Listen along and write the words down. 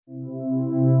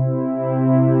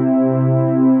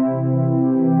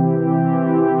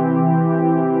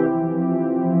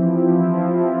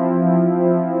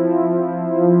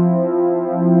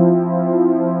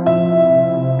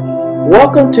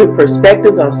Welcome to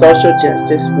Perspectives on Social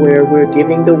Justice, where we're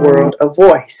giving the world a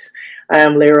voice. I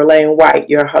am Lyra Lane White,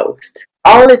 your host.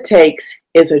 All it takes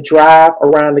is a drive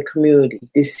around the community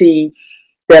to see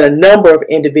that a number of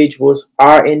individuals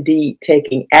are indeed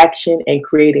taking action and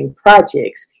creating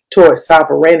projects towards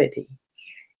sovereignty.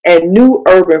 And new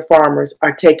urban farmers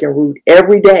are taking root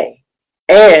every day.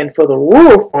 And for the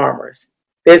rural farmers,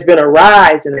 there's been a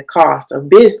rise in the cost of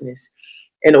business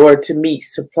in order to meet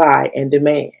supply and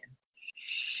demand.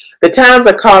 The times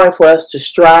are calling for us to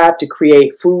strive to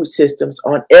create food systems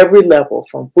on every level,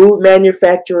 from food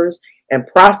manufacturers and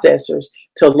processors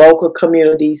to local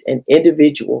communities and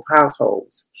individual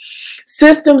households.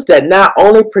 Systems that not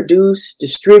only produce,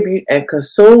 distribute, and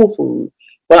consume food,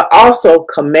 but also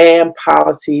command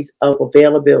policies of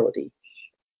availability,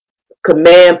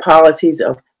 command policies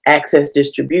of access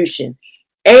distribution,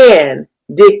 and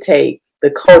dictate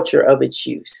the culture of its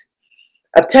use.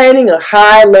 Obtaining a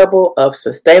high level of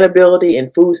sustainability in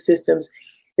food systems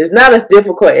is not as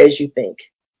difficult as you think.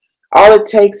 All it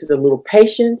takes is a little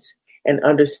patience and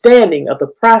understanding of the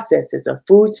processes of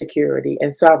food security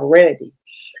and sovereignty,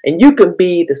 and you can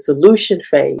be the solution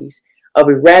phase of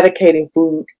eradicating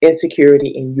food insecurity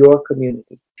in your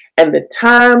community. And the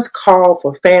times call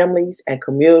for families and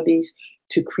communities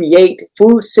to create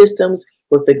food systems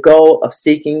with the goal of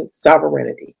seeking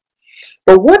sovereignty.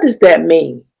 But what does that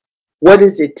mean? What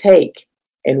does it take?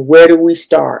 And where do we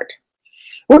start?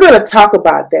 We're going to talk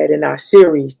about that in our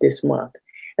series this month.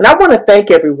 And I want to thank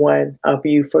every one of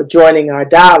you for joining our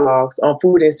dialogues on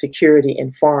food insecurity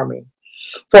and farming.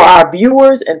 For our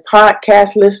viewers and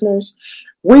podcast listeners,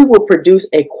 we will produce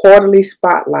a quarterly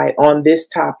spotlight on this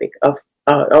topic on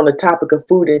the topic of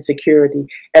food insecurity,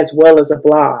 as well as a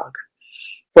blog.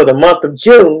 For the month of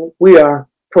June, we are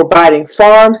providing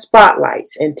farm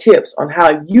spotlights and tips on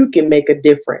how you can make a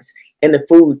difference in the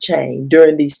food chain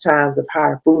during these times of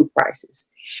higher food prices.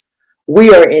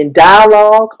 We are in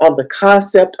dialogue on the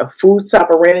concept of food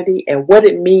sovereignty and what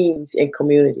it means in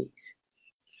communities.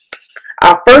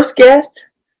 Our guest,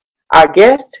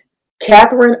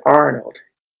 Catherine Arnold.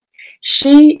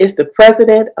 She is the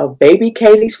president of Baby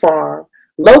Katie's Farm,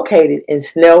 located in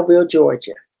Snellville,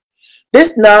 Georgia.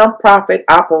 This nonprofit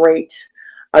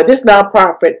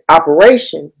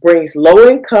operation brings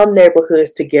low-income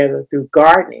neighborhoods together through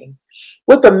gardening,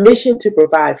 with a mission to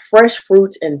provide fresh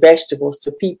fruits and vegetables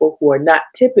to people who are not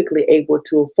typically able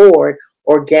to afford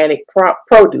organic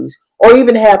produce or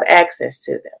even have access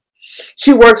to them.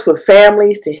 She works with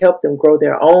families to help them grow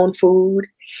their own food,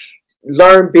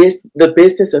 learn the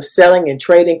business of selling and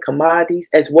trading commodities,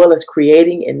 as well as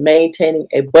creating and maintaining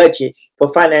a budget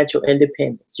for financial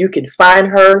independence. You can find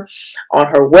her on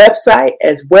her website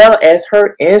as well as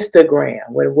her Instagram.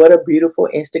 What a beautiful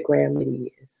Instagram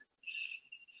it is.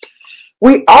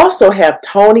 We also have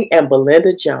Tony and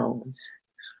Belinda Jones.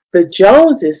 The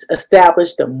Joneses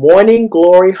established the Morning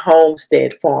Glory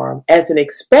Homestead Farm as an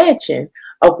expansion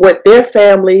of what their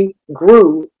family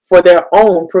grew for their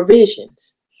own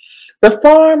provisions. The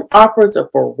farm offers a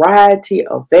variety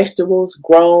of vegetables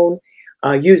grown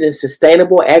using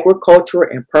sustainable agriculture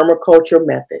and permaculture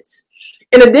methods.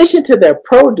 In addition to their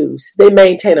produce, they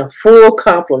maintain a full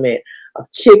complement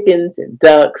of chickens and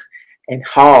ducks and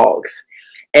hogs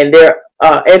and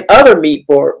other meat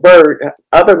birds,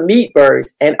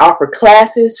 and offer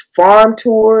classes, farm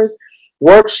tours,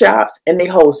 workshops, and they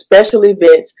hold special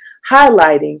events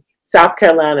highlighting South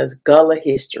Carolina's Gullah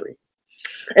history.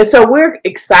 And so we're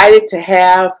excited to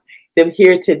have them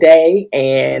here today,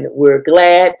 and we're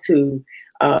glad to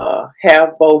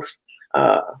have both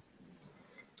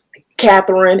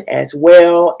Catherine as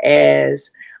well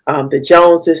as the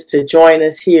Joneses to join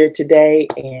us here today.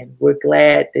 And we're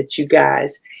glad that you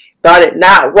guys thought it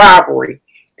not robbery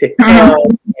to come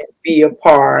and be a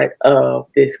part of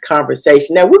this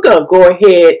conversation. Now we're going to go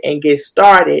ahead and get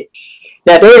started.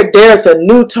 Now there's a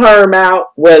new term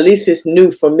out. Well, at least it's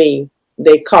new for me.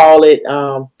 They call it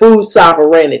food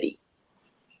sovereignty.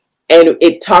 And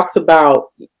it talks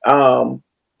about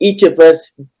each of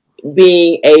us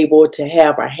being able to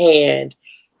have a hand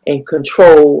in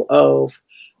control of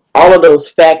all of those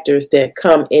factors that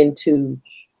come into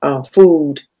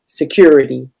food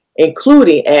security,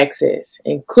 including access,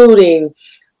 including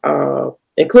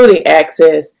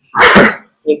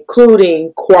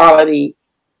quality,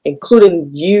 including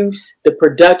use, the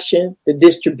production, the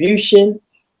distribution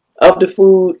of the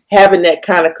food, having that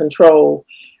kind of control.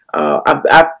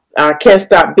 I can't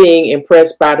stop being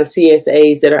impressed by the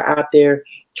CSAs that are out there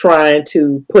trying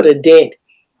to put a dent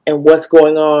in what's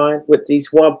going on with these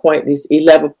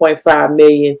 11.5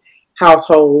 million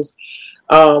households.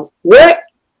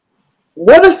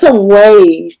 What are some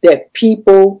ways that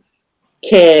people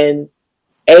can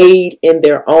aid in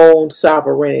their own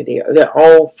sovereignty, or their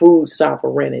own food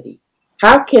sovereignty?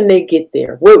 How can they get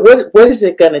there? What is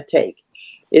it going to take?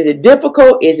 Is it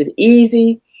difficult? Is it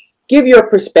easy? Give your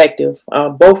perspective,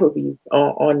 both of you,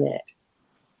 on that.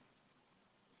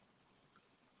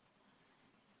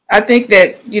 I think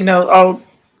that,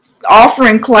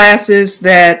 offering classes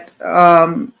that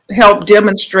help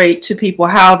demonstrate to people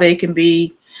how they can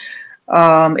be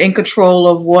in control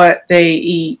of what they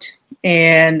eat,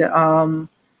 and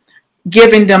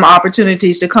giving them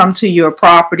opportunities to come to your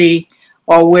property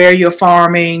or where you're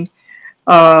farming.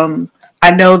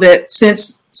 I know that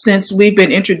since we've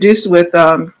been introduced with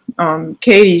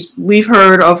Katie, we've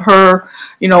heard of her,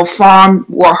 farm,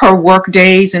 her work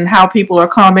days and how people are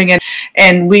coming,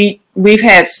 and we've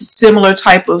had similar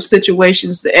type of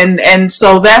situations, and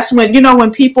so that's when,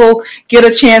 when people get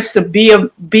a chance to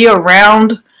be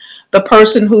around the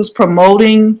person who's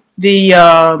promoting the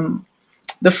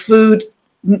food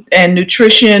and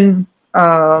nutrition,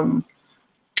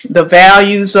 the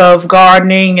values of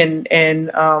gardening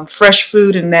and fresh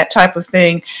food and that type of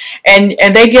thing, and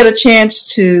they get a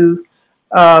chance to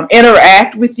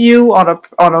interact with you on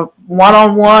a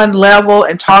one-on-one level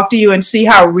and talk to you and see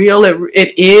how real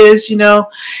it is, and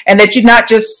that you're not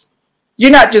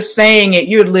just saying it,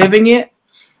 you're living it.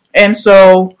 And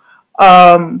so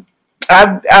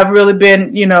I've really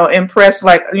been, impressed,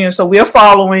 so we're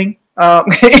following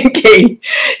Kate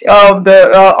on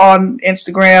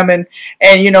Instagram,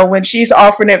 and when she's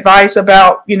offering advice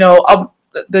about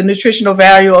the nutritional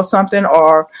value or something,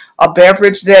 or a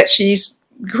beverage that she's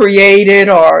created,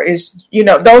 or is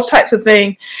those types of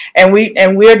things, and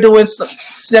we're doing some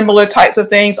similar types of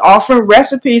things, offering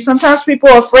recipes. Sometimes people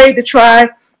are afraid to try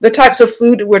the types of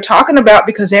food that we're talking about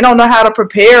because they don't know how to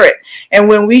prepare it, and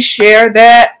when we share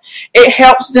that, it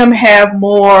helps them have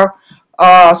more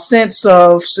sense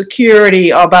of security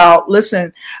about,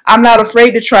 listen, I'm not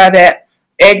afraid to try that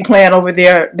eggplant over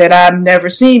there that I've never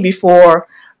seen before,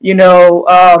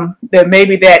 that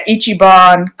maybe that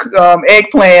Ichiban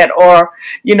eggplant, or,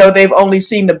 they've only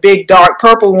seen the big dark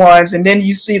purple ones, and then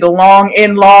you see the long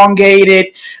elongated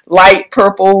light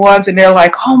purple ones, and they're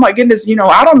like, oh my goodness,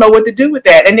 I don't know what to do with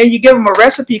that. And then you give them a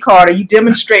recipe card, or you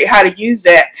demonstrate how to use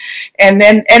that, and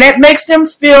it makes them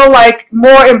feel like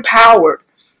more empowered.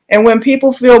 And when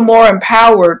people feel more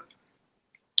empowered,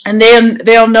 and then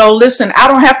they'll know, listen, I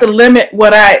don't have to limit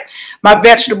my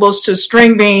vegetables to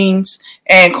string beans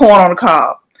and corn on the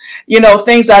cob.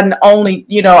 Things I only,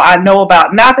 I know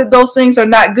about. Not that those things are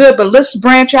not good, but let's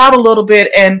branch out a little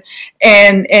bit and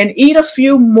eat a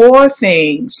few more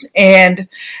things. And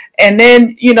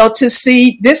then, to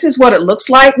see this is what it looks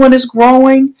like when it's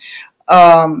growing,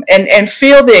 and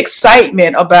feel the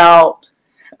excitement about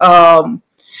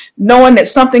knowing that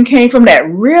something came from that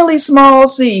really small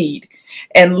seed,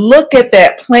 and look at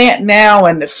that plant now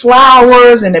and the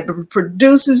flowers, and it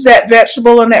produces that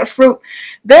vegetable and that fruit.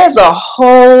 There's a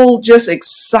whole just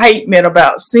excitement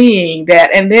about seeing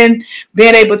that, and then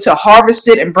being able to harvest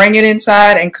it and bring it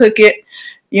inside and cook it.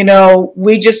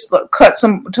 We just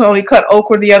totally cut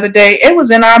okra the other day. It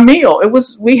was in our meal.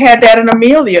 We had that in a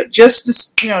meal just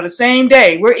the same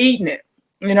day. We're eating it.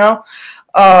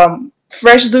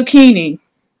 Fresh zucchini.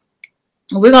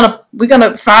 We're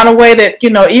gonna find a way that,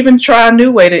 even try a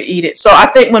new way to eat it. So I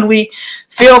think when we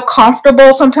feel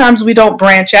comfortable, sometimes we don't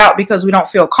branch out because we don't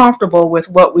feel comfortable with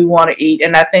what we want to eat.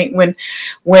 And I think when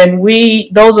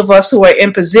those of us who are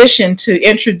in position to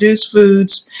introduce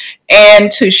foods and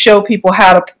to show people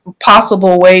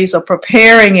possible ways of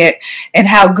preparing it and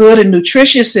how good and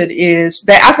nutritious it is,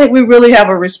 that I think we really have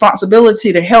a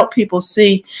responsibility to help people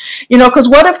see, because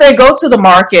what if they go to the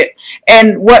market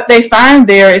and what they find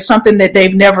there is something that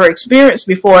they've never experienced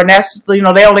before, and that's, they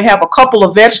only have a couple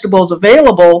of vegetables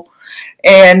available,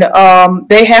 and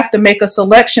they have to make a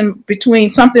selection between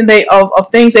something of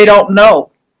things they don't know.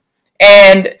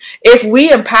 And if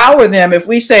we empower them, if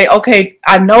we say, okay,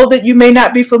 I know that you may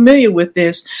not be familiar with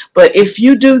this, but if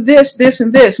you do this, this,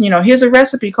 and this, here's a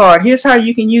recipe card, here's how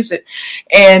you can use it.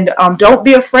 And don't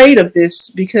be afraid of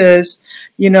this, because,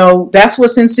 that's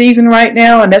what's in season right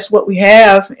now, and that's what we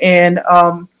have. And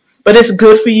but it's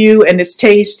good for you, and it's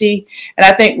tasty. And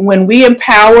I think when we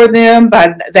empower them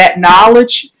by that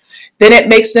knowledge, then it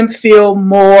makes them feel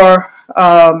more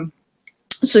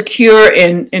secure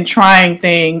in trying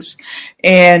things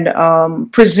and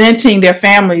presenting their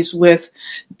families with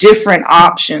different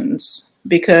options.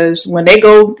 Because when they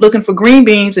go looking for green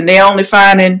beans and they're only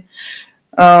finding,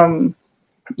 some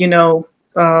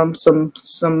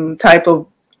type of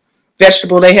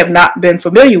vegetable they have not been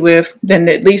familiar with, then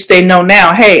at least they know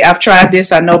now, hey, I've tried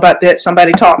this, I know about that,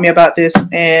 somebody taught me about this,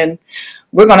 and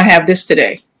we're going to have this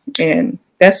today. And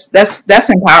that's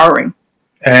empowering.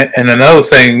 And another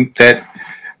thing that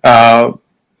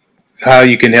how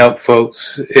you can help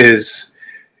folks is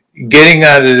getting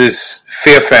out of this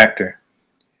fear factor.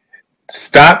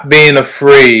 Stop being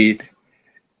afraid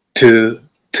to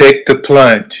take the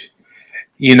plunge.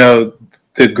 You know,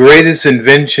 the greatest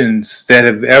inventions that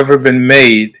have ever been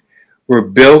made were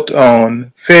built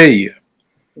on failure.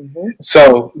 Mm-hmm.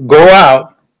 So go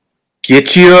out,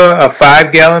 get you a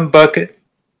 5-gallon bucket,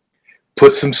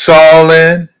 put some soil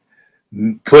in,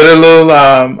 put a little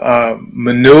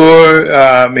manure,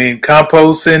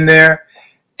 compost in there,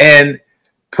 and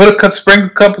sprinkle a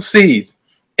couple seeds.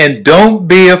 And don't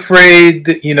be afraid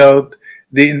that,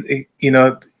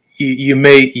 you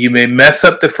may mess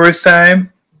up the first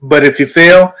time, but if you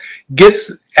fail,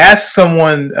 ask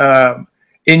someone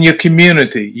in your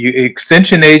community.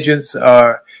 Extension agents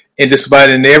are just about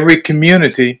in every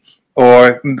community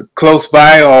or close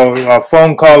by or a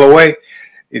phone call away.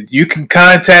 You can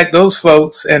contact those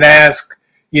folks and ask,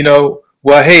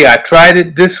 well, hey, I tried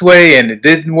it this way and it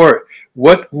didn't work.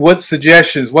 What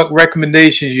suggestions, what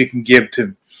recommendations you can give to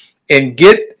me,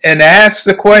 and ask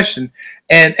the question,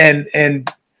 and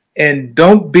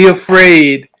don't be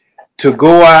afraid to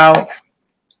go out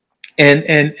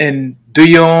and do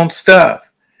your own stuff,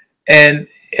 and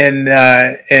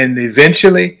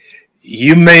eventually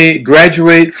you may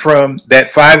graduate from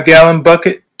that 5-gallon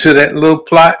bucket to that little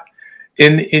plot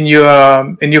in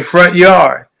your front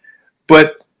yard.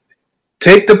 But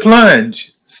take the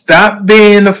plunge. Stop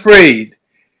being afraid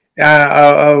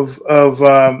of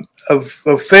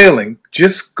failing.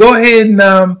 Just go ahead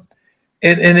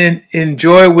and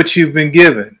enjoy what you've been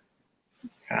given.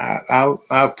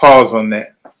 I'll pause on that.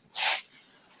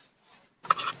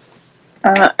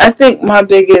 I think my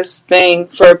biggest thing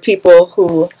for people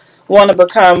who want to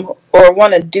become or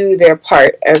want to do their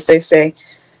part, as they say,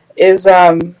 is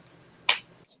outside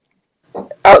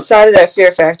of that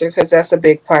fear factor, because that's a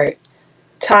big part,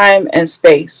 time and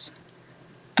space.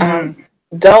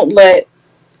 Don't let,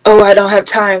 I don't have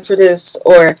time for this,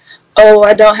 or,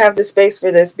 I don't have the space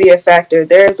for this, be a factor.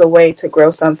 There's a way to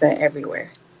grow something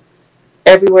everywhere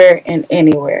and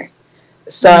anywhere.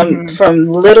 Some from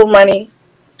little money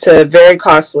to very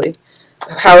costly.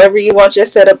 However you want your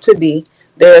setup to be,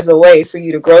 there is a way for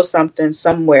you to grow something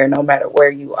somewhere, no matter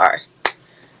where you are.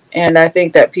 And I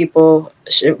think that people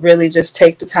should really just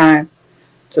take the time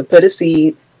to put a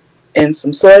seed in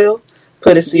some soil,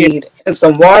 put a seed in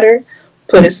some water,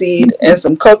 put a seed in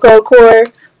some cocoa core,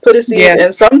 put a seed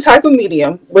in some type of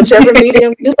medium, whichever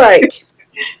medium you like.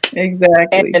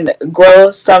 Exactly. And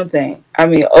grow something. I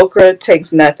mean, okra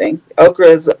takes nothing. Okra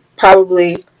is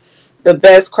probably the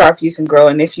best crop you can grow.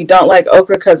 And if you don't like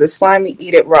okra because it's slimy,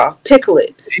 eat it raw. Pickle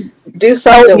it. Do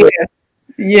something with it.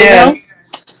 Yes.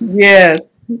 You know?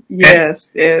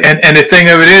 Yes. And the thing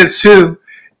of it is too,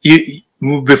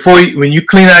 when you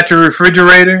clean out your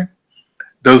refrigerator,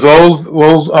 those old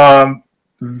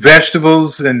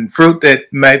vegetables and fruit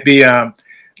that might be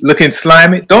looking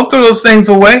slimy, don't throw those things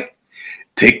away.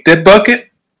 Take that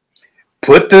bucket,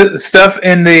 put the stuff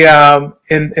in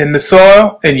the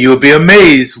soil, and you'll be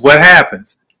amazed what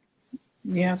happens.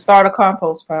 Yeah, start a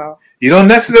compost pile. You don't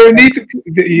necessarily need to.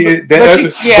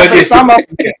 But some of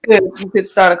you could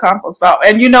start a compost pile.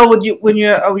 And when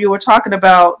you were talking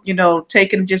about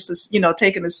taking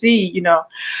taking a seed.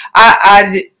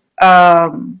 I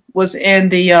was in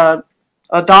the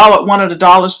one of the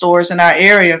dollar stores in our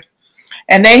area,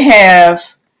 and they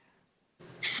have.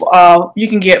 You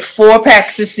can get 4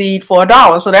 packs of seed for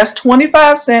 $1. So that's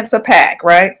 25 cents a pack,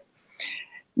 right?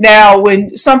 Now,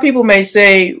 when some people may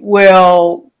say,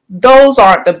 well, those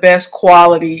aren't the best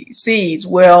quality seeds.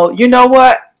 Well, you know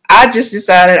what? I just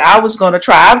decided I was going to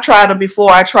try. I've tried them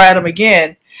before. I tried them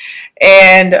again.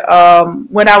 And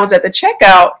when I was at the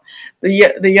checkout,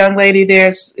 the young lady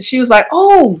there, she was like,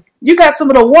 oh, you got some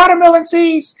of the watermelon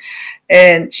seeds?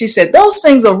 And she said, those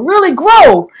things will really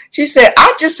grow. She said,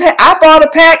 I bought a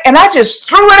pack and I just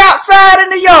threw it outside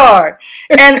in the yard.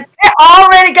 And it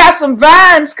already got some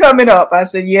vines coming up. I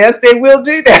said, yes, they will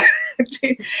do that.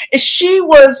 And she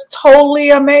was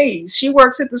totally amazed. She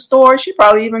works at the store. She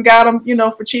probably even got them,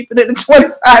 for cheaper than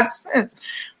 25 cents.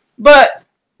 But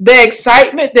the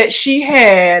excitement that she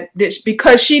had,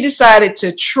 because she decided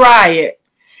to try it,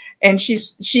 and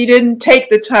she didn't take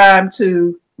the time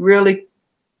to really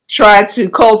try to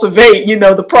cultivate,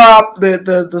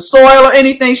 the soil or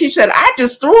anything. She said, I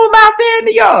just threw them out there in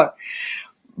the yard.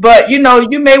 But, you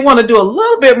may want to do a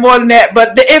little bit more than that.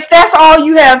 But if that's all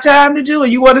you have time to do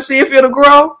and you want to see if it'll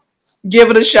grow, give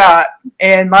it a shot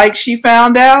And like she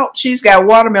found out, she's got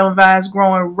watermelon vines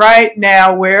growing right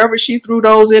now wherever she threw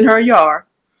those in her yard.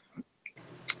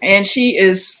 And she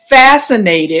is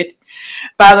fascinated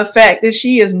by the fact that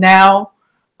she is now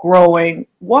growing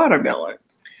watermelons.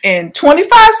 And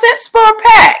 25 cents for a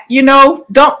pack,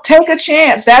 don't take a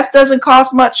chance. That doesn't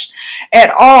cost much at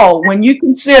all when you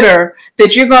consider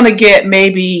that you're going to get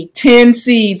maybe 10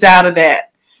 seeds out of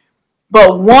that.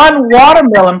 But one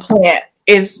watermelon plant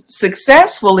is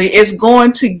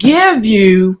going to give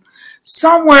you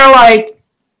somewhere like,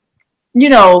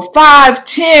 5,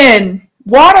 10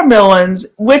 watermelons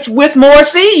with more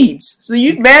seeds. So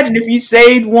you imagine if you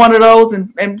saved one of those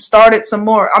and started some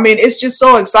more. I mean, it's just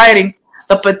so exciting.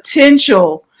 The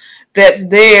potential that's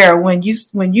there when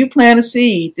you plant a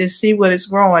seed to see what it's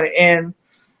growing. And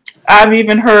I've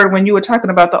even heard when you were talking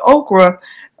about the okra,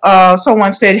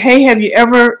 someone said, "Hey, have you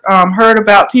ever heard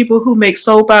about people who make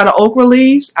soap out of okra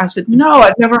leaves?" I said, "No,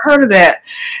 I've never heard of that."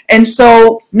 And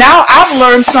so now I've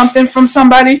learned something from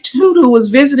somebody too who was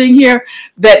visiting here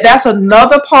that's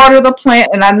another part of the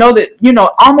plant. And I know that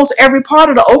almost every part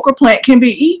of the okra plant can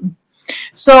be eaten.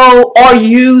 So, or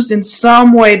used in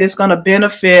some way that's going to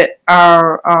benefit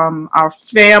our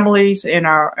families and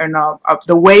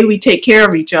the way we take care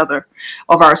of each other,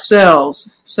 of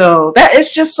ourselves. So that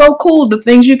it's just so cool, the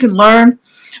things you can learn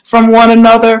from one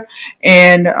another.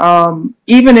 And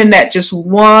even in that just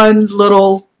one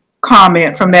little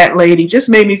comment from that lady just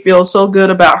made me feel so good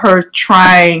about her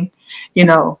trying,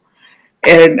 and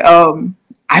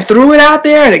I threw it out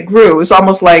there and it grew. It's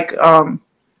almost like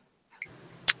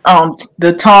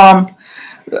the Tom,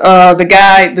 the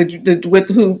guy with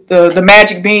the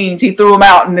magic beans, he threw them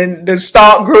out and then the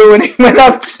stalk grew and he went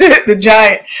up to the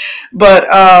giant. But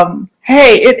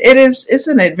hey, it's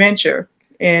an adventure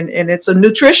and it's a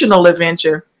nutritional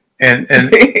adventure. And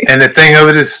the thing of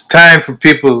it is time for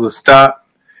people to stop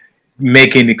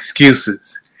making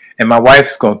excuses. And my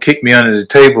wife's gonna kick me under the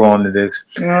table on this.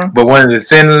 Yeah. But one of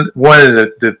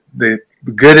the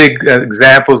good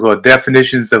examples or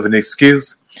definitions of an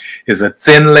excuse is a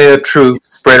thin layer of truth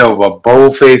spread over a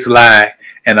bold-faced lie,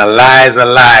 and a lie is a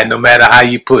lie no matter how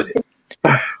you put it.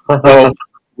 So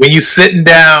when you're sitting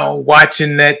down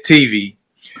watching that TV,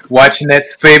 watching that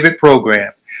favorite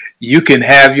program, you can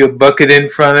have your bucket in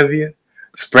front of you,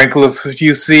 sprinkle a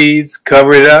few seeds,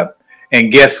 cover it up,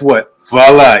 and guess what?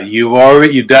 Voila,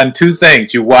 you've done two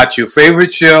things. You watch your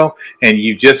favorite show and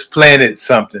you just planted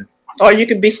something. Or you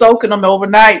could be soaking them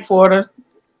overnight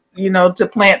to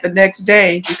plant the next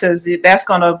day, because that's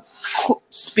going to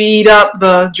speed up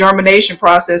the germination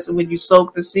process when you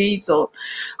soak the seeds or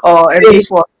at least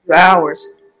for a few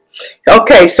hours.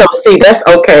 Okay, so that's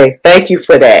okay. Thank you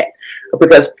for that.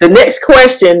 Because the last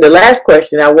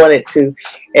question I wanted to,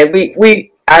 and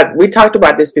we talked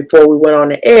about this before we went on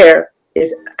the air,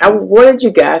 is I wanted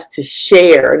you guys to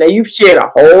share. Now you've shared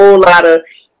a whole lot of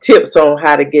tips on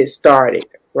how to get started,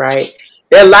 right?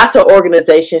 There are lots of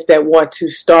organizations that want to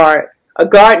start a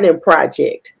gardening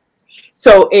project.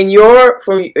 So in your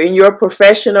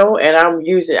professional, and I'm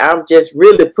just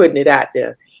really putting it out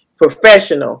there,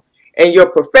 professional, and your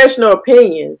professional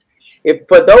opinions, if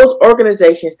for those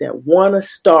organizations that want to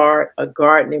start a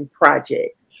gardening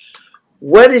project,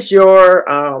 where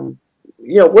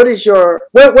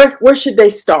should they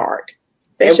start?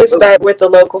 They should start with the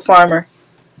local farmer.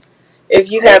 If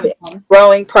you have a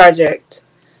growing project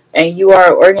and you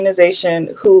are an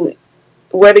organization who,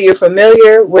 whether you're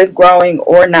familiar with growing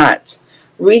or not,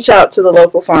 reach out to the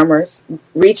local farmers,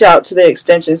 reach out to the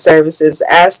extension services,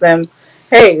 ask them,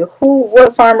 hey,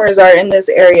 what farmers are in this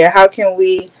area? How can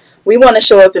we want to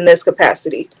show up in this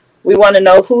capacity. We want to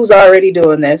know who's already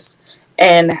doing this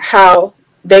and how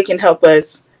they can help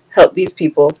us help these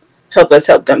people, help us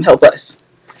help them help us.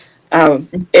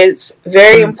 It's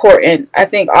very important. I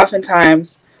think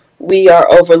oftentimes we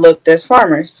are overlooked as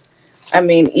farmers. I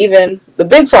mean, even the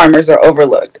big farmers are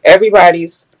overlooked.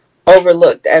 Everybody's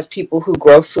overlooked as people who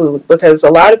grow food, because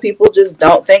a lot of people just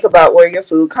don't think about where your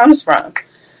food comes from.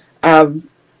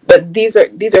 But these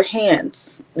are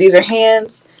hands. These are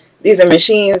hands. These are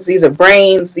machines. These are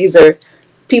brains. These are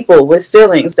people with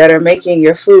feelings that are making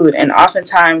your food. And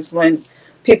oftentimes when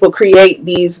people create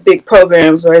these big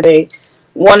programs or they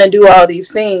want to do all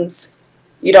these things,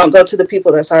 you don't go to the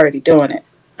people that's already doing it.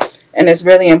 And it's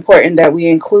really important that we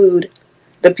include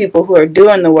the people who are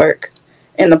doing the work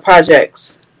in the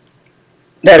projects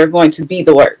that are going to be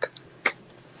the work.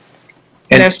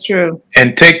 And that's true.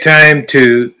 And take time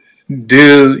to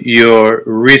do your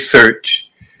research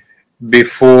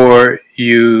before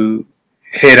you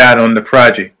head out on the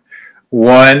project.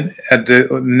 One,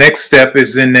 the next step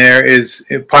is in there is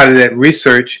part of that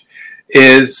research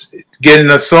is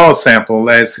getting a soil sample,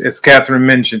 as Catherine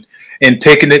mentioned, and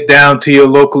taking it down to your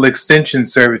local extension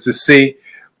service to see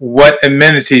what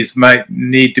amenities might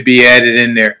need to be added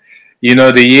in there. You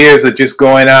know, the years of just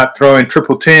going out throwing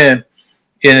triple 10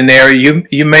 in an area,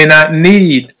 you may not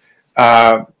need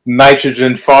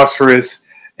nitrogen, phosphorus,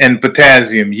 and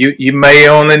potassium. You may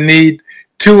only need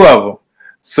 2 of them.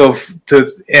 So,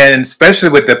 and especially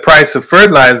with the price of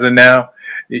fertilizer now,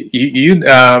 you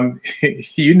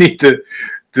need to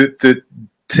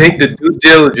take the due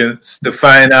diligence to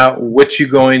find out what you're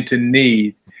going to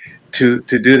need to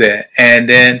do that, and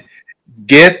then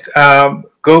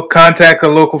go contact a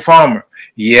local farmer.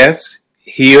 Yes,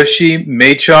 he or she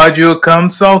may charge you a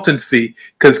consultant fee,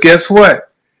 because guess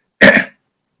what?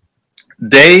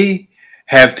 They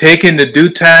have taken the due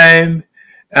time.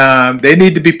 They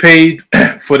need to be paid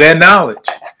for their knowledge.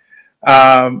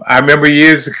 I remember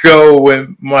years ago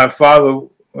when my father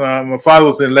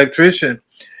was an electrician,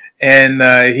 and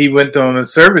he went on a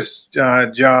service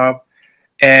job,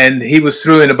 and he was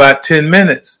through in about 10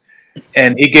 minutes.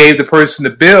 And he gave the person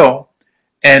the bill,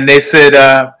 and they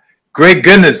said, great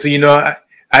goodness,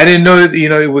 I didn't know that,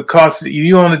 it would cost,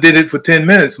 you only did it for 10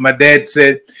 minutes. My dad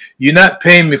said, you're not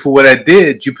paying me for what I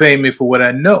did, you're paying me for what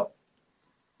I know.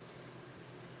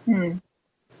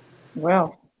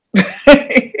 Well,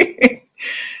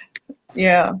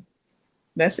 yeah,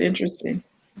 that's interesting.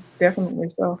 Definitely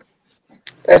so.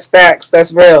 That's facts.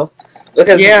 That's real.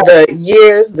 Because the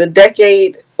years, the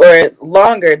decade or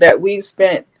longer that we've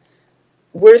spent,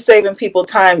 we're saving people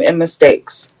time and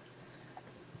mistakes.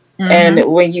 And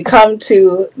when you come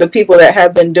to the people that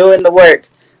have been doing the work,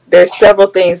 there's several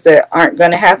things that aren't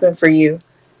going to happen for you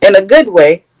in a good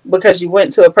way because you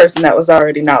went to a person that was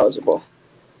already knowledgeable.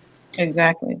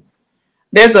 Exactly.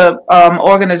 There's a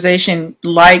organization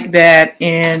like that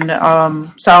in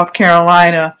South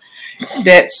Carolina.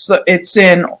 It's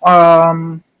in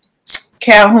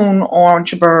Calhoun,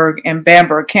 Orangeburg, and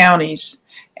Bamberg counties,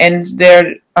 and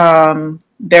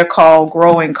they're called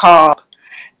Growing Cobb.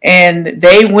 And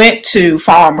they went to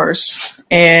farmers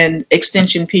and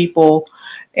extension people,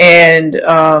 and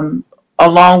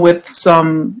along with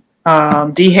some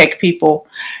DHEC people,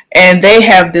 and they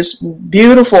have this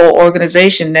beautiful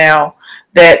organization now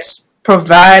that's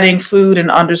providing food in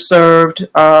underserved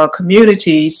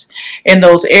communities in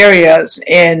those areas.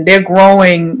 And they're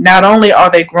growing, not only are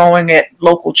they growing at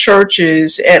local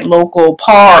churches, at local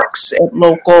parks, at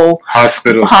local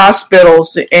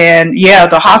hospitals. And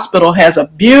the hospital has a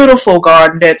beautiful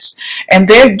garden and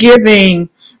they're giving,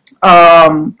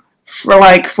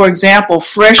 for example,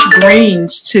 fresh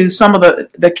greens to some of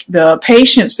the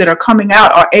patients that are coming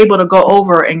out are able to go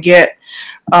over and get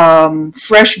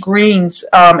fresh greens,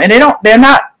 and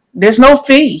there's no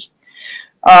fee.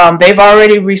 They've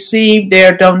already received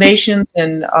their donations,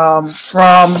 and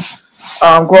from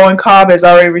Growing Cobb has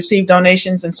already received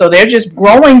donations, and so they're just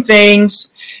growing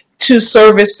things to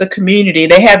service the community.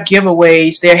 They have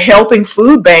giveaways. They're helping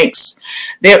food banks.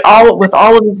 They're with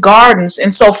all of these gardens,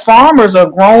 and so farmers are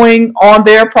growing on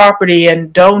their property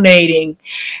and donating,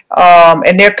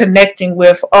 and they're connecting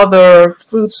with other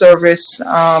food service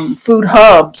food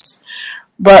hubs.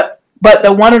 But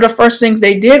one of the first things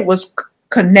they did was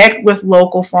connect with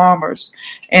local farmers,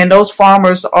 and those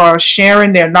farmers are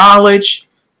sharing their knowledge.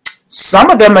 Some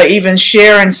of them are even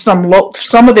sharing some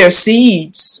of their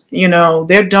seeds.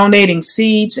 They're donating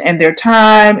seeds and their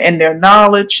time and their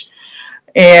knowledge.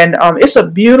 And it's a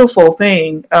beautiful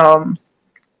thing.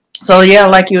 So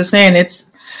like you were saying,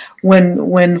 it's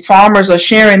when farmers are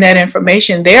sharing that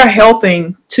information, they are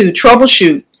helping to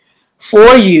troubleshoot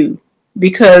for you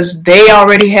because they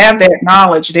already have that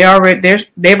knowledge. They've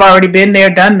already been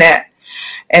there, done that,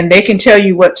 and they can tell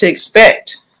you what to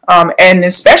expect. And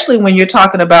especially when you're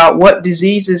talking about what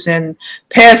diseases and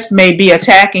pests may be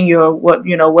attacking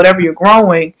whatever you're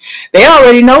growing, they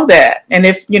already know that. And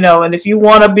if you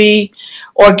want to be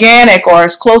organic or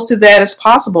as close to that as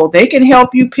possible, they can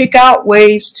help you pick out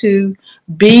ways to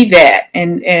be that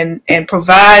and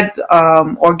provide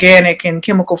organic and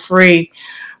chemical free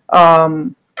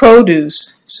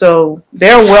produce. So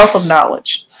they're a wealth of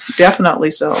knowledge,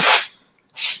 definitely. So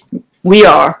we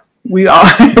all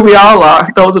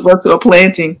are, those of us who are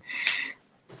planting,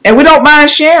 and we don't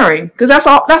mind sharing because that's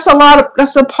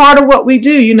a part of what we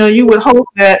do. You would hope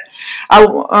that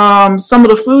some of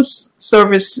the food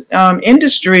service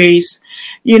industries,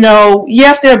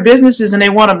 yes, they're businesses and they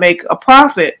want to make a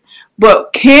profit,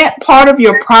 but can't part of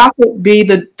your profit be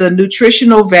the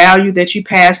nutritional value that you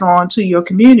pass on to your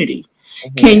community?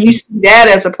 Mm-hmm. Can you see that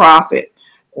as a profit,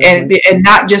 mm-hmm. and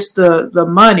not just the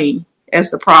money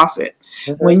as the profit?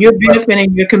 Mm-hmm. When you're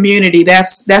benefiting your community,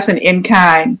 that's an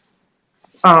in-kind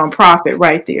profit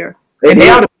right there. It And they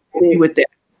is. ought to It is. with that.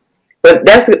 But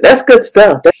that's good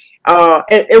stuff.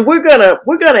 And we're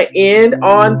gonna end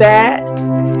on that.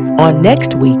 On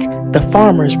next week, the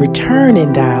farmers return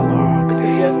in dialogue. It's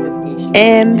a justice issue.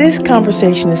 And this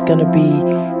conversation is going to be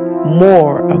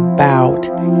more about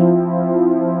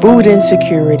food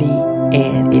insecurity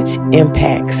and its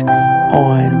impacts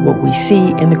on what we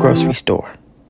see in the grocery store.